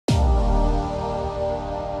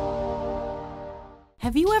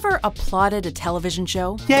Have you ever applauded a television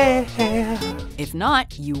show? Yeah. If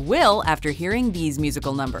not, you will after hearing these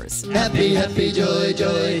musical numbers. Happy, happy, joy,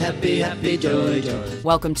 joy, happy, happy, joy, joy.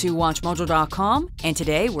 Welcome to WatchMojo.com, and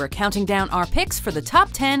today we're counting down our picks for the top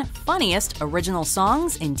 10 funniest original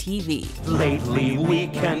songs in TV. Lately we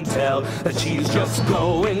can tell that she's just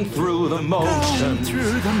going through the motions.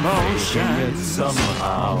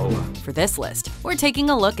 Somehow. For this list, we're taking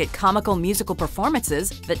a look at comical musical performances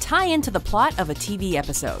that tie into the plot of a TV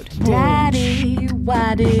episode. Daddy,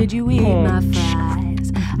 why did you eat my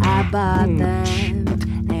fries? I bought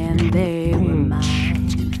them and they were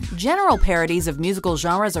mine. General parodies of musical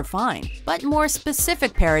genres are fine, but more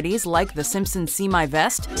specific parodies like The Simpsons' See My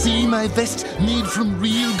Vest, See my vest made from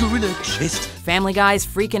real gorilla chest. Family Guy's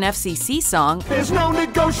Freakin' FCC song, There's no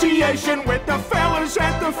negotiation with the fellas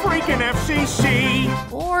at the freaking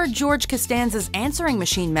FCC. or George Costanza's answering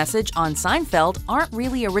machine message on Seinfeld aren't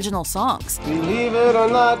really original songs. Believe it or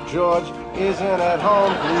not, George isn't at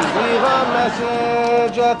home. Please leave a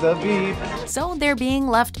message at the beep. So they're being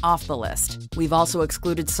left off the list. We've also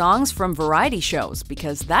excluded songs from variety shows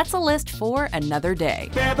because that's a list for another day.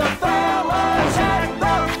 They're the fellas at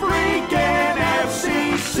the freaking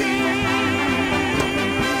FCC.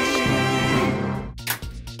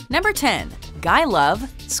 Number 10. Guy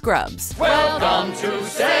Love, Scrubs. Welcome to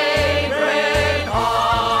Sacred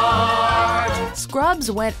Heart.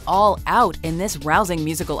 Scrubs went all out in this rousing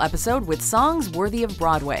musical episode with songs worthy of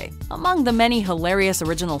Broadway. Among the many hilarious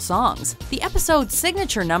original songs, the episode's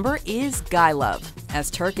signature number is Guy Love, as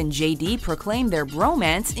Turk and JD proclaim their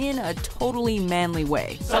bromance in a totally manly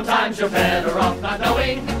way. Sometimes you're better off not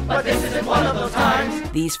knowing, but this isn't one of those times.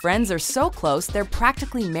 These friends are so close they're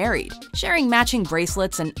practically married, sharing matching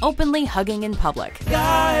bracelets and openly hugging in public.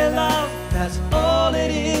 Guy love, that's all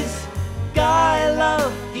it is. Guy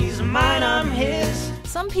love, he's mine, I'm his.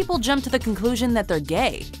 Some people jump to the conclusion that they're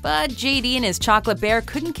gay, but JD and his chocolate bear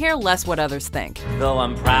couldn't care less what others think. Though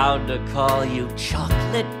I'm proud to call you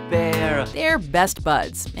Chocolate Bear. They're best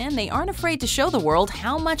buds, and they aren't afraid to show the world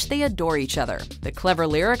how much they adore each other. The clever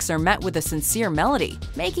lyrics are met with a sincere melody,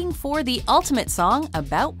 making for the ultimate song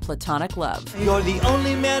about platonic love. You're the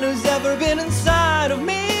only man who's ever been inside of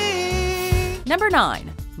me. Number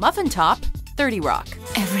 9. Muffin Top, 30 Rock.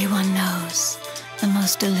 Everyone knows the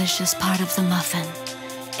most delicious part of the muffin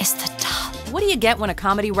is the top. What do you get when a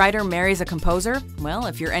comedy writer marries a composer? Well,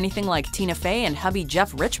 if you're anything like Tina Fey and hubby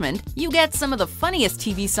Jeff Richmond, you get some of the funniest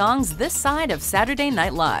TV songs this side of Saturday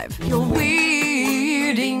Night Live. You're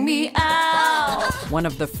weirding me out. One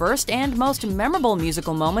of the first and most memorable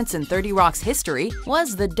musical moments in 30 Rock's history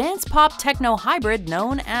was the dance-pop techno hybrid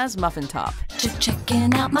known as Muffin Top. Just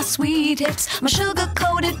checking out my sweet hips, my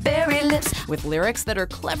sugar-coated berry lips. With lyrics that are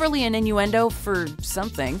cleverly an innuendo for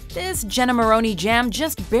something, this Jenna Maroney jam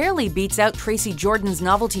just barely beats out Tracy Jordan's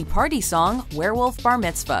novelty party song, Werewolf Bar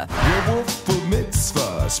Mitzvah. Werewolf Bar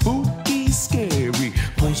Mitzvah, spooky, scary,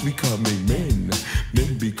 boys becoming men,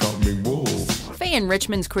 men becoming wolves. Faye and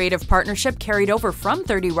Richmond's creative partnership carried over from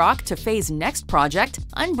 30 Rock to Faye's next project,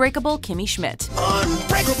 Unbreakable Kimmy Schmidt.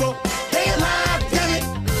 Unbreakable, they alive, damn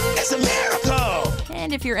it, it's a miracle.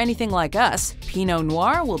 And if you're anything like us, Pinot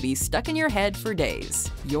Noir will be stuck in your head for days.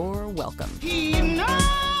 You're welcome.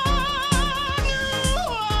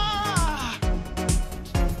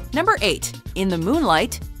 Number 8. In the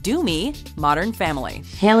Moonlight, Do Me, Modern Family.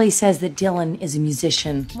 Haley says that Dylan is a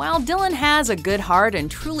musician. While Dylan has a good heart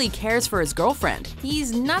and truly cares for his girlfriend,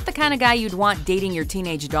 he's not the kind of guy you'd want dating your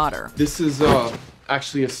teenage daughter. This is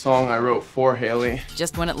actually a song I wrote for Haley.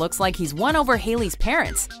 Just when it looks like he's won over Haley's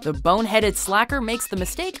parents, the boneheaded slacker makes the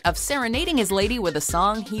mistake of serenading his lady with a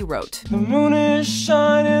song he wrote. The moon is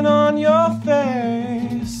shining on your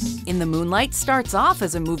face. In the Moonlight starts off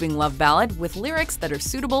as a moving love ballad with lyrics that are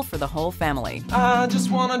suitable for the whole family. I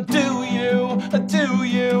just wanna do you, do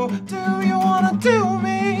you wanna do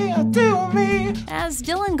me, do me. As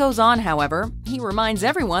Dylan goes on, however, he reminds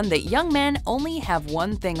everyone that young men only have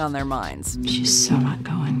one thing on their minds. She's so not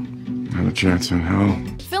going. Not a chance in hell.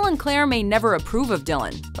 Phil and Claire may never approve of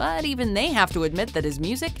Dylan, but even they have to admit that his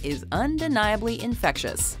music is undeniably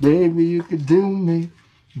infectious. Baby, you could do me,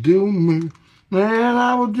 man,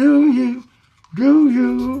 I will do you.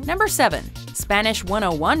 Number 7. Spanish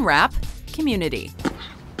 101 rap, Community.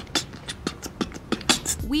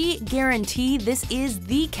 We guarantee this is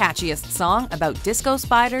the catchiest song about disco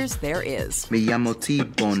spiders there is. Me llamo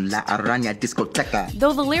T-Bone, la araña discoteca.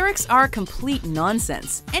 Though the lyrics are complete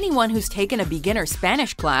nonsense, anyone who's taken a beginner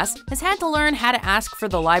Spanish class has had to learn how to ask for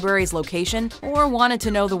the library's location or wanted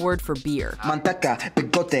to know the word for beer. Manteca,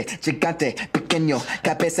 bigote, gigante, pequeño,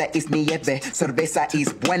 cabeza es nieve, cerveza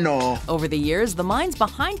es bueno. Over the years, the minds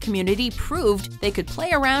behind Community proved they could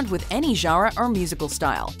play around with any genre or musical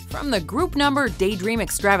style. From the group number Daydream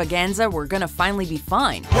Extravaganza, We're Gonna Finally Be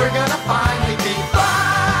Fine, We're gonna finally be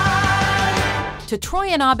fine. to Troy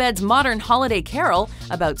and Abed's modern holiday carol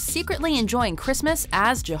about secretly enjoying Christmas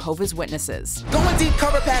as Jehovah's Witnesses. Going deep,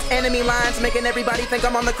 cover past enemy lines, making everybody think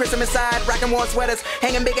I'm on the Christmas side. Rocking warm sweaters,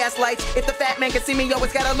 hanging big ass lights. If the fat man can see me, you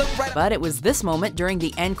always gotta look right. But it was this moment during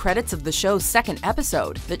the end credits of the show's second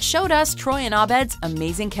episode that showed us Troy and Abed's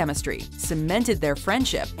amazing chemistry, cemented their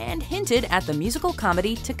friendship, and hinted at the musical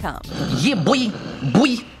comedy to come. Yeah, boy.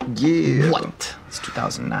 Yeah. What? It's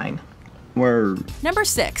 2009. Word. Number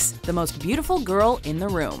 6, the most beautiful girl in the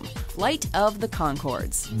room, Flight of the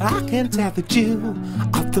Conchords. I can tell that you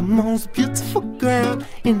are the most beautiful girl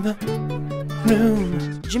in the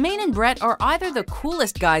room. Jermaine and Brett are either the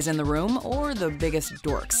coolest guys in the room or the biggest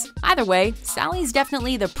dorks. Either way, Sally's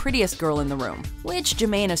definitely the prettiest girl in the room, which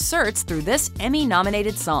Jermaine asserts through this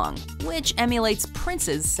Emmy-nominated song, which emulates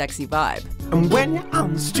Prince's sexy vibe. And when you're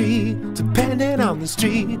on the street, depending on the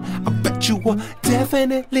street, I bet you are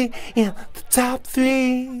definitely in the top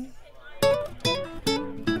 3.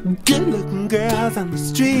 Good-looking girls on the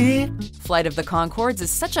street. Flight of the Conchords is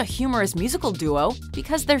such a humorous musical duo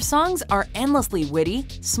because their songs are endlessly witty,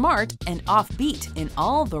 smart, and offbeat in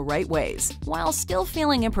all the right ways, while still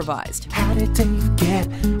feeling improvised. How did Dave get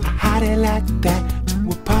a hottie like that to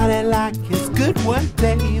a party like his good one,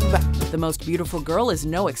 Dave? The most beautiful girl is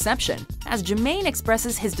no exception, as Jermaine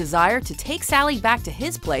expresses his desire to take Sally back to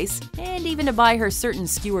his place and even to buy her certain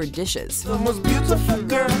skewered dishes. The most beautiful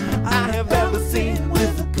girl I have ever seen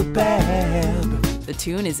with a kebab. The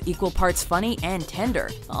tune is equal parts funny and tender,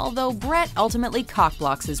 although Brett ultimately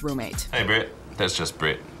cockblocks his roommate. Hey Brett, that's just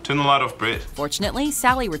Brett. Turn the light off, Brett. Fortunately,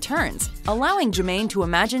 Sally returns, allowing Jermaine to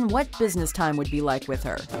imagine what business time would be like with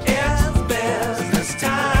her. It's business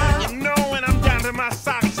time. You know when I'm down to my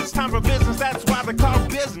socks, it's time for business. That's why they call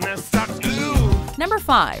business sucks. Ooh. Number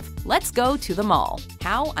 5, let's go to the mall.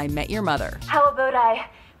 How I Met Your Mother. How about I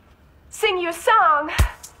sing you a song?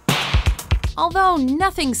 Although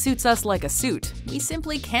nothing suits us like a suit, we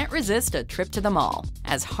simply can't resist a trip to the mall.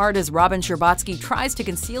 As hard as Robin Scherbatsky tries to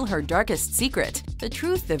conceal her darkest secret, the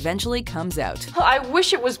truth eventually comes out. I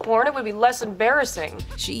wish it was porn, it would be less embarrassing.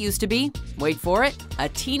 She used to be, wait for it, a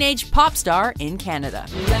teenage pop star in Canada.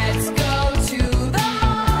 Let's go to the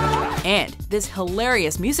mall. And this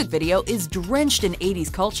hilarious music video is drenched in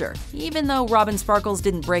 80s culture, even though Robin Sparkles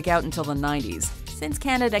didn't break out until the 90s. Since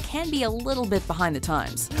Canada can be a little bit behind the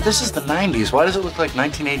times. This is the 90s. Why does it look like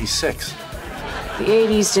 1986? The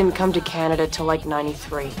 80s didn't come to Canada till like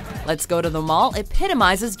 93. Let's Go to the Mall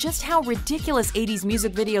epitomizes just how ridiculous 80s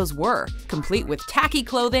music videos were, complete with tacky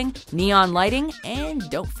clothing, neon lighting, and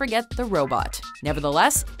don't forget the robot.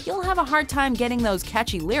 Nevertheless, you'll have a hard time getting those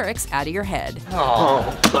catchy lyrics out of your head.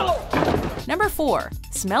 Oh. Number 4,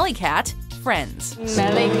 Smelly Cat, Friends.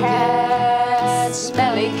 Smelly cat,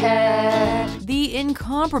 smelly cat. The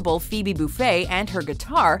incomparable Phoebe Buffay and her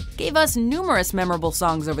guitar gave us numerous memorable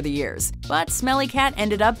songs over the years, but Smelly Cat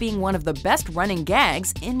ended up being one of the best running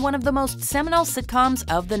gags in one of the most seminal sitcoms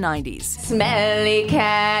of the 90s. Smelly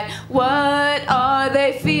cat, what are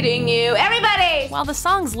they feeding you? Everybody! While the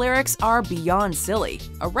song's lyrics are beyond silly,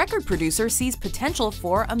 a record producer sees potential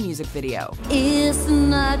for a music video. It's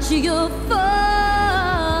not your fault.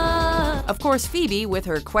 Of course, Phoebe, with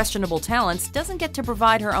her questionable talents, doesn't get to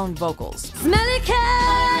provide her own vocals. Smelly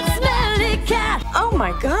cat, smelly cat. Oh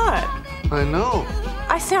my god. I know.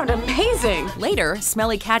 I sound amazing. Later,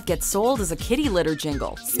 Smelly Cat gets sold as a kitty litter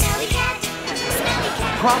jingle. Smelly cat, smelly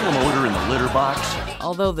cat. Problem order in the litter box.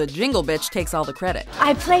 Although the jingle bitch takes all the credit.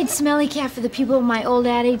 I played Smelly Cat for the people of my old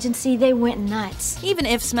ad agency. They went nuts. Even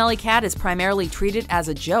if Smelly Cat is primarily treated as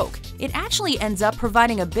a joke, it actually ends up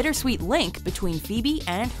providing a bittersweet link between Phoebe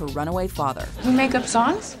and her runaway father. You make up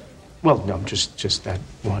songs? Well, no, just that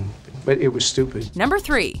one. But it was stupid. Number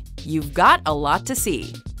 3, You've Got a Lot to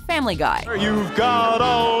See. Family Guy. You've got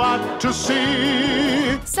a lot to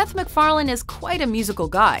see. Seth MacFarlane is quite a musical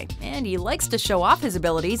guy, and he likes to show off his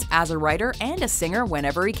abilities as a writer and a singer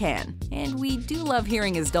whenever he can. And we do love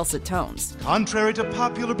hearing his dulcet tones. Contrary to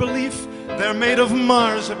popular belief, they're made of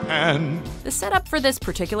marzipan. The setup for this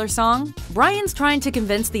particular song? Brian's trying to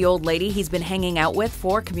convince the old lady he's been hanging out with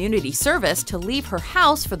for community service to leave her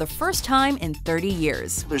house for the first time in 30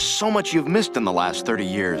 years. There's so much you've missed in the last 30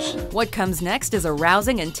 years. What comes next is a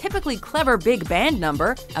rousing and typically clever big band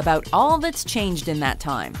number about all that's changed in that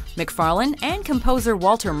time. MacFarlane and composer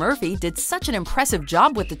Walter Murphy did such an impressive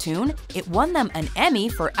job with the tune, it won them an Emmy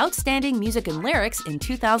for Outstanding Outstanding Music and Lyrics in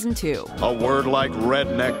 2002. A word like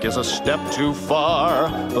redneck is a step too far.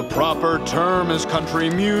 The proper term is country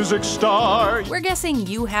music star. We're guessing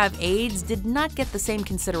You Have AIDS did not get the same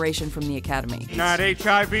consideration from the Academy. Not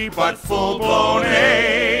HIV, but full-blown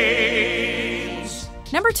AIDS.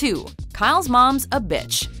 Number 2, Kyle's Mom's a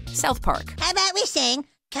Bitch, South Park. How about we sing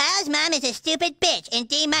Kyle's Mom is a Stupid Bitch in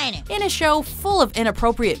D minor? In a show full of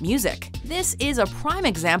inappropriate music, this is a prime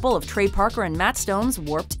example of Trey Parker and Matt Stone's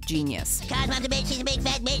warped genius. Kyle's Mom's a bitch, she's a big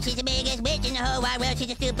fat bitch, she's the biggest bitch in the whole wide world,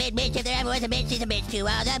 she's a stupid bitch, if there ever was a bitch, she's a bitch to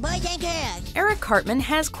all the boys and girls. Eric Cartman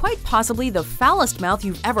has quite possibly the foulest mouth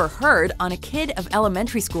you've ever heard on a kid of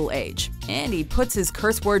elementary school age. And he puts his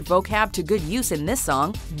curse word vocab to good use in this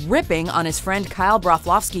song, ripping on his friend Kyle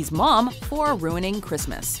Broflovsky's mom for ruining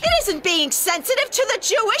Christmas. It isn't being sensitive to the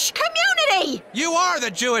Jewish community! You are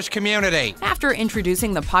the Jewish community! After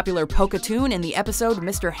introducing the popular polka tune in the episode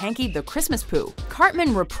Mr. Hanky the Christmas Pooh, Cartman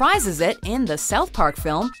reprises it in the South Park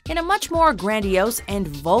film in a much more grandiose and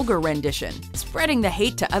vulgar rendition, spreading the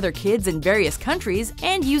hate to other kids in various countries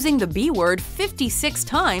and using the B word 56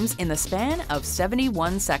 times in the span of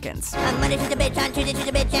 71 seconds. On Monday she's a bitch, on Tuesday she's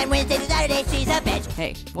a bitch, and Wednesday to Saturday she's a bitch.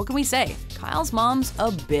 Hey, what can we say? Kyle's mom's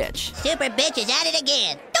a bitch. Super bitch is at it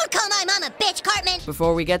again. Don't call my mom a bitch, Cartman!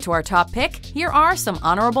 Before we get to our top pick, here are some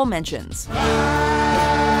honorable mentions.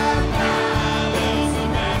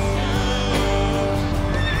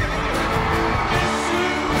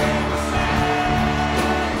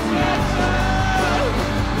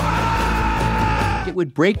 It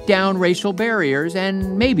would break down racial barriers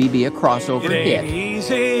and maybe be a crossover It ain't hit.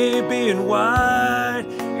 easy being white,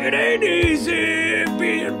 it ain't easy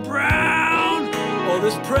being brown. All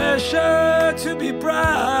this pressure to be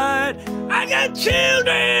bright, I got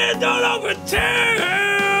children all over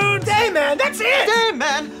town. Dayman, that's it!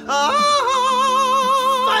 Dayman!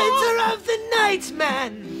 Oh! Fighter of the night,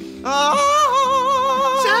 man!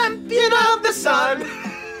 Oh! Champion of the sun!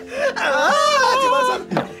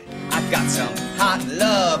 I got some hot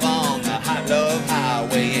love on the hot love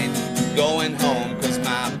highway. Ain't going home cause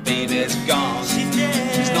my baby's gone. She's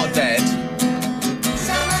dead. She's not dead.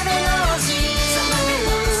 Someone belongs to you. Someone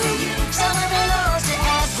belongs to you. Someone belongs to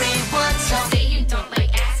everyone. So say you don't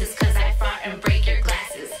like asses cause I fart and break your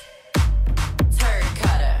glasses. Turd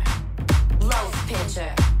cutter. Loaf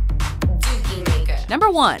pitcher. Dookie maker. Number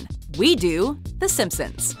 1, We Do, The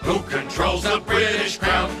Simpsons. Who controls the British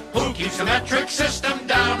crown? Who keeps the metric system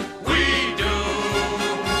down? We do.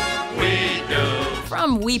 We do.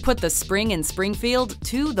 From We Put the Spring in Springfield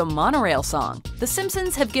to the monorail song, The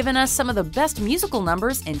Simpsons have given us some of the best musical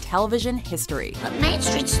numbers in television history. But Main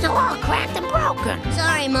Street's still all cracked and broken.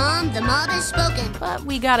 Sorry, Mom, the mob has spoken. But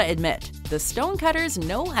we gotta admit, the Stonecutters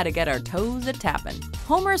know how to get our toes a-tappin'.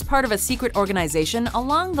 Homer's part of a secret organization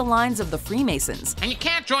along the lines of the Freemasons. And you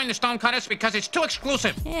can't join the Stonecutters because it's too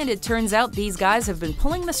exclusive. And it turns out these guys have been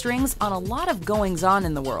pulling the strings on a lot of goings-on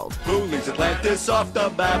in the world. Who leads Atlantis off the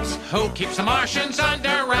maps? Who keeps the Martians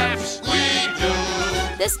under wraps? We do.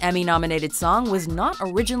 This Emmy-nominated song was not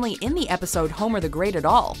originally in the episode Homer the Great at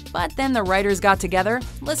all, but then the writers got together,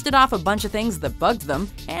 listed off a bunch of things that bugged them,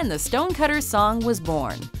 and the Stonecutters song was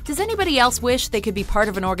born. Does anybody else wish they could be part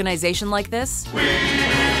of an organization like this?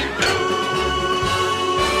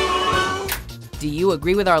 Do you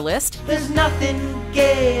agree with our list? There's nothing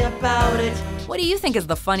gay about it. What do you think is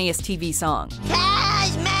the funniest TV song?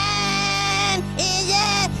 Cause man is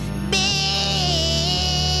a bitch.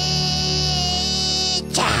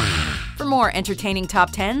 For more entertaining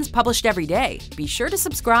top 10s published every day, be sure to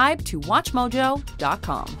subscribe to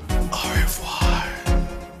WatchMojo.com. Au revoir.